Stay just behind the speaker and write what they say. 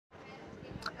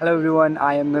Hello everyone,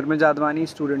 I am Nirmal Jadwani,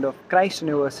 student of Christ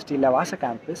University Lavasa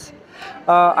campus.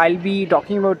 I'll be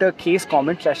talking about a case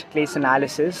comment / case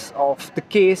analysis of the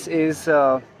case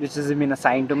which has been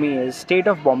assigned to me is State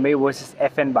of Bombay versus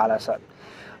FN Balsara.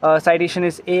 Citation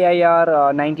is AIR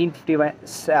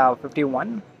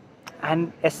 1951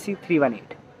 and SC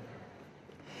 318.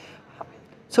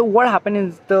 So what happened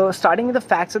is starting with the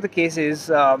facts of the case is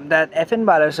that FN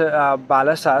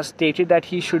Balsara stated that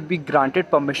he should be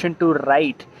granted permission to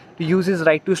use his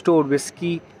right to store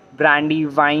whiskey, brandy,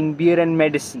 wine, beer, and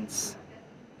medicines,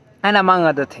 and among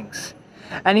other things.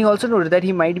 And he also noted that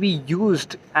he might be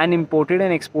used and imported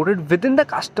and exported within the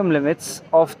custom limits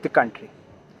of the country.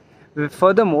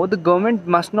 Furthermore, the government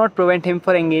must not prevent him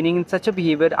from engaging in such a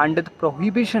behavior under the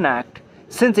Prohibition Act,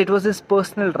 since it was his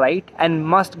personal right, and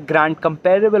must grant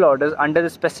comparable orders under the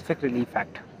Specific Relief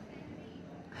Act.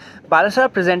 Balsara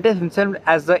presented himself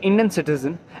as the Indian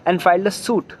citizen and filed a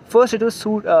suit. First, a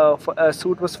suit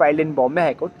was filed in Bombay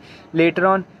High Court. Later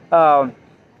on,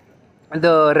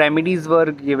 the remedies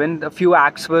were given. A few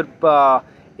acts were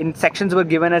in sections were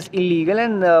given as illegal,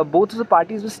 and both of the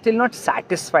parties were still not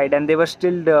satisfied, and they were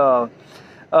still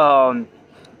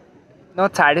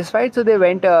not satisfied. So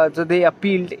they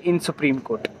appealed in Supreme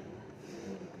Court.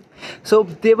 So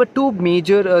there were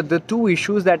the two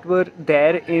issues that were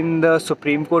there in the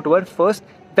Supreme Court were, first,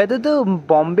 whether the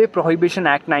Bombay Prohibition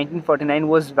Act 1949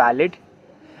 was valid.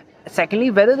 Secondly,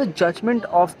 whether the judgment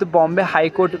of the Bombay High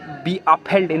Court be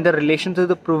upheld in the relation to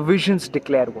the provisions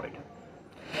declared void.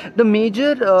 The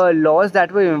major laws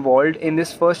that were involved in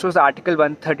this, first was Article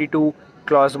 132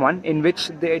 Clause 1, in which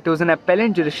it was an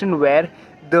appellate jurisdiction where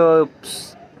the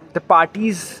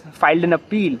parties filed an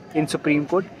appeal in Supreme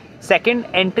Court. Second,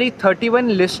 entry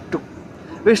 31 list 2,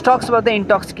 which talks about the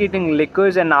intoxicating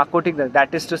liquors and narcotic,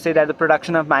 that is to say that the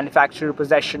production of, manufacture,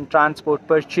 possession, transport,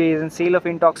 purchase and sale of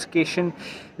intoxication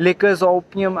liquors,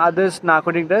 opium, others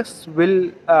narcotic drugs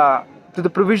will to the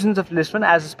provisions of list 1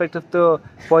 as respect of the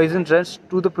poison drugs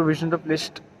to the provisions of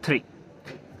list 3.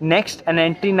 Next, an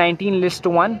entry 19 list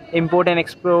 1, import and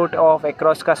export of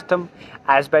across custom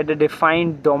as by the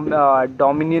defined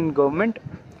dominion government.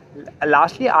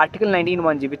 Lastly, Article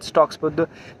 19(1)(g), which talks about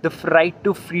the right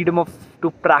to freedom to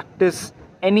practice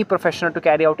any profession or to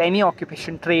carry out any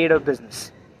occupation, trade or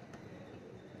business.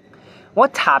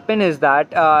 What's happened is that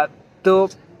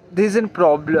these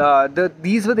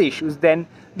were the issues. Then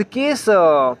the case,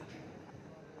 the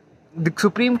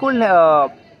Supreme Court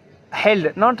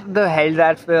held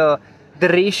that the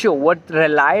ratio, what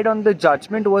relied on the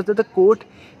judgment was that the court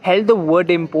held the word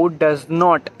import does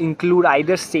not include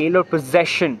either sale or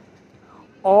possession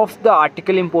of the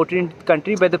article imported into the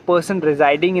country by the person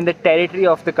residing in the territory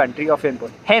of the country of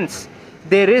import. Hence,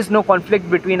 there is no conflict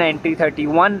between entry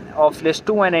 31 of list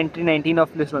 2 and entry 19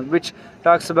 of list 1, which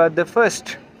talks about the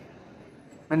first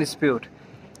dispute.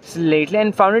 Lately,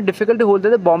 and found it difficult to hold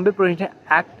that the Bombay Prohibition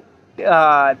Act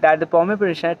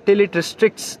till it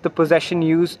restricts the possession,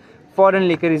 use, foreign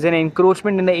liquor is an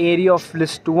encroachment in the area of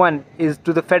list 1 is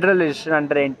to the federal legislation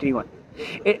under entry 1.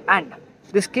 And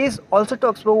this case also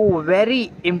talks about a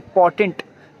very important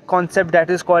concept that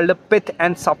is called the pith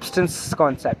and substance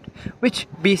concept, which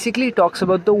basically talks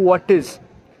about the what is,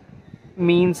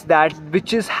 means that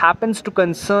which happens to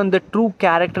concern the true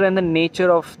character and the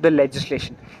nature of the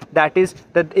legislation. That is,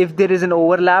 that if there is an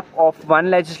overlap of one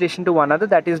legislation to one other,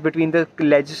 that is between the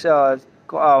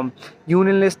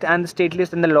union list and the state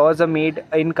list, and the laws are made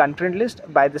in concurrent list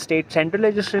by the state central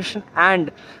legislation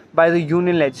and by the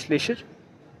union legislature,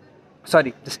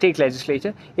 the state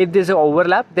legislature. If there's an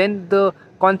overlap, then the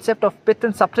concept of pith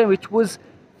and substance, which was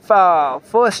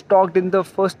first talked in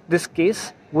this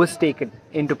case, was taken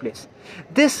into place.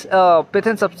 This pith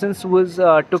and substance was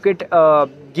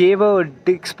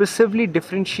expressively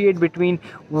differentiate between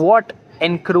what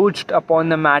encroached upon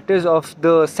the matters of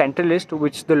the central list,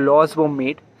 which the laws were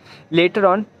made later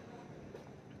on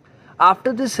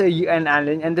after this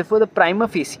and therefore the prima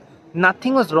facie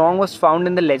nothing was found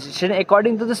in the legislation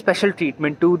according to the special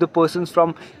treatment to the persons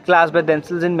from class by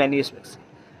themselves in many respects,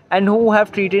 and who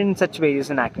have treated in such various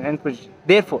enactments and provisions.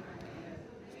 Therefore,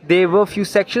 there were few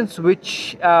sections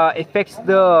which affects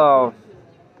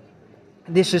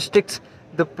this restricts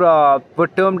were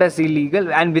termed as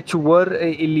illegal, and which were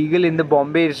illegal in the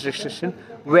Bombay restriction,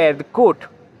 where the court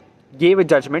gave a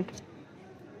judgment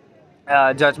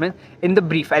in the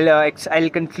brief. I'll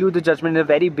conclude the judgment in a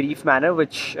very brief manner,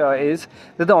 which is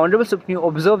that the Honorable Supreme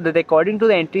observed that according to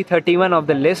the entry 31 of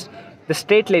the list, the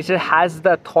state legislature has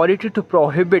the authority to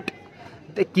prohibit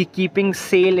the keeping,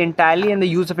 sale entirely and the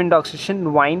use of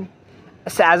intoxication wine.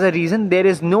 As a reason, there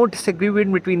is no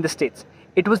disagreement between the states.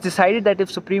 it was decided that if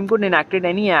Supreme Court enacted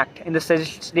any act in the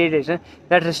legislation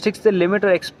that restricts the limit or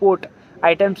export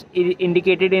items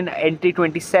indicated in entry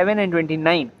 27 and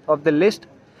 29 of the list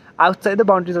outside the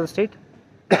boundaries of the state,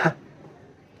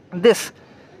 this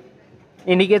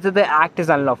indicates that the act is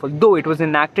unlawful, though it was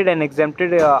enacted and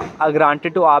exempted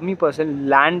granted to army personnel,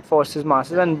 land forces,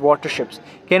 masses, and waterships,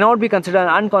 cannot be considered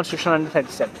unconstitutional under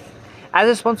 37. As a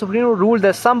response, Supreme Court ruled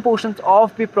that some portions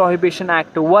of the Prohibition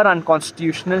Act were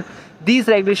unconstitutional. These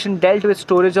regulations dealt with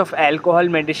storage of alcohol,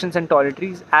 medicines, and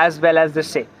toiletries, as well as the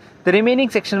say. The remaining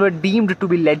sections were deemed to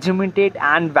be legitimate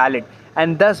and valid,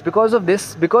 and thus, because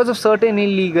of certain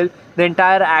illegal, the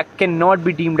entire act cannot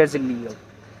be deemed as illegal.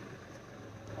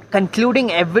 Concluding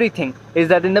everything is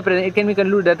that in the present, it can be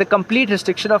concluded that the complete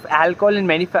restriction of alcohol in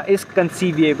manufacture is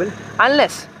conceivable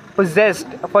unless possessed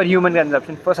for human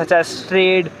consumption, for such as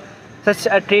trade. Such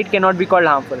a trade cannot be called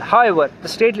harmful. However, the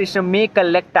state legislature may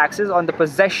collect taxes on the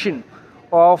possession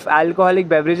of alcoholic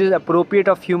beverages appropriate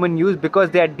of human use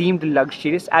because they are deemed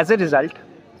luxurious. As a result,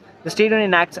 the state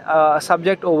enacts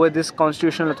subject over this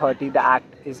constitutional authority. The act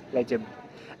is legitimate.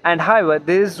 And however,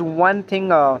 there is one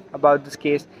thing about this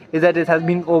case is that it has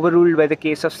been overruled by the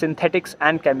case of synthetics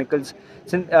and chemicals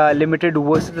limited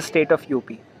versus the state of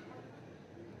UP,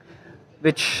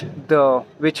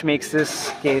 which makes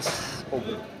this case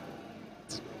over.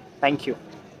 Thank you.